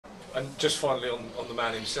And just finally on the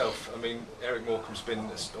man himself, I mean, Eric Morecambe's been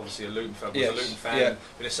obviously a Luton fan, Yes, was a Luton fan, yeah.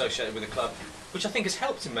 been associated with the club, which I think has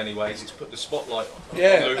helped in many ways. It's put the spotlight on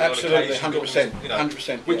Yeah, Luton absolutely, on occasion, 100%, you know,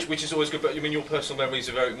 100%. which is always good. But I mean, your personal memories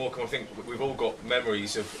of Eric Morecambe, I think we've all got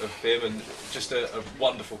memories of him, and just a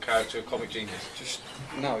wonderful character, a comic genius. Just,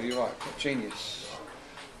 no, you're right, genius.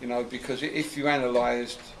 You know, because if you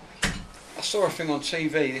analysed, I saw a thing on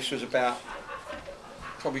TV, this was about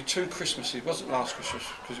probably 2 Christmases, it wasn't last Christmas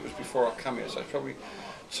because it was before I come here, so probably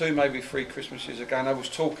 2, maybe 3 Christmases ago, and I was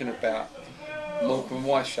talking about Morecambe and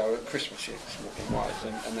Wise show at Christmas, yes, Morecambe and Wise,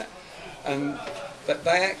 and that, and that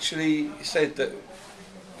they actually said that,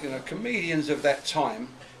 you know, comedians of that time,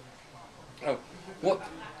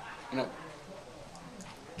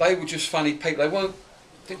 they were just funny people. They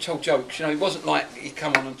didn't tell jokes. You know, it wasn't like he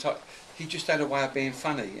come on and talk. He just had a way of being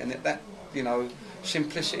funny, and that you know,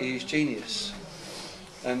 simplicity is genius.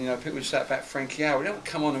 And you know, people just say about Frankie Howard. He don't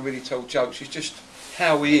come on and really tell jokes. It's just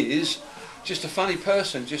how he is, just a funny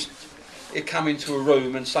person. Just he'd come into a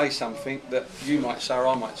room and say something that you might say or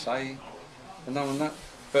I might say, and no one knows.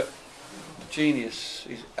 But genius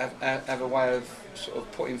is have a way of sort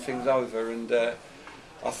of putting things over, and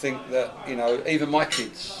I think that, you know, even my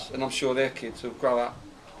kids, and I'm sure their kids, will grow up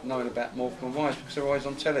knowing about Morecambe and Wise because they're always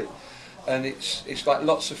on telly. And it's like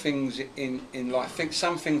lots of things in life. I think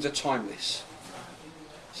some things are timeless.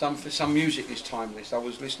 Some music is timeless. I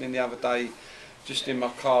was listening the other day, just in my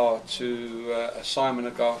car, to a Simon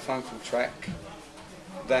and Garfunkel track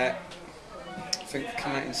that I think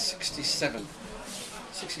came out in 67,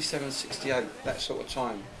 68, that sort of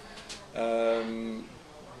time. And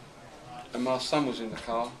my son was in the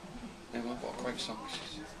car, and went, what a great song this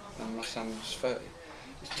is. And my son was 30.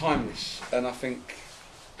 It's timeless, and I think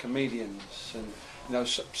comedians and, you know,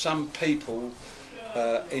 some people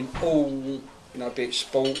in all, you know, be it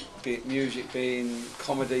sport, be it music, be it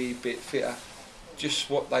comedy, be it theatre, just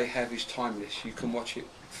what they have is timeless. You can watch it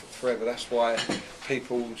forever. That's why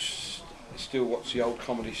people still watch the old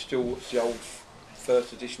comedy, still watch the old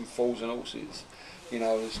first edition Fools and Horses. You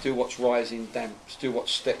know, still watch Rising Damp, still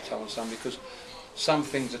watch Steptoe and Son, because some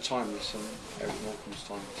things are timeless, and Eric Morecambe's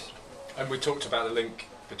timeless. And we talked about the link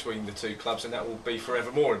between the two clubs, and that will be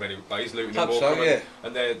forevermore in many ways, Luton and Morecambe. So, yeah.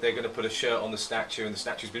 And they're going to put a shirt on the statue, and the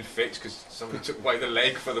statue's been fixed because somebody took away the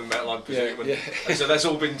leg for the metal, I presume. Yeah, and so that's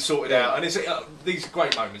all been sorted out. And it's these are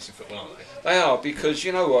great moments in football, aren't they? They are, because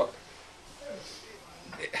you know what?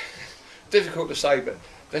 Difficult to say, but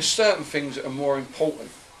there's certain things that are more important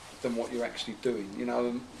than what you're actually doing. You know,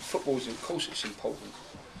 and football's, of course, it's important.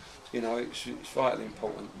 You know, it's vitally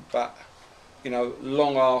important. But you know,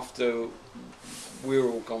 long after we're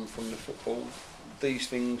all gone from the football, these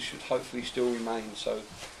things should hopefully still remain. So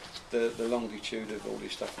the longitude of all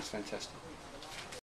this stuff is fantastic.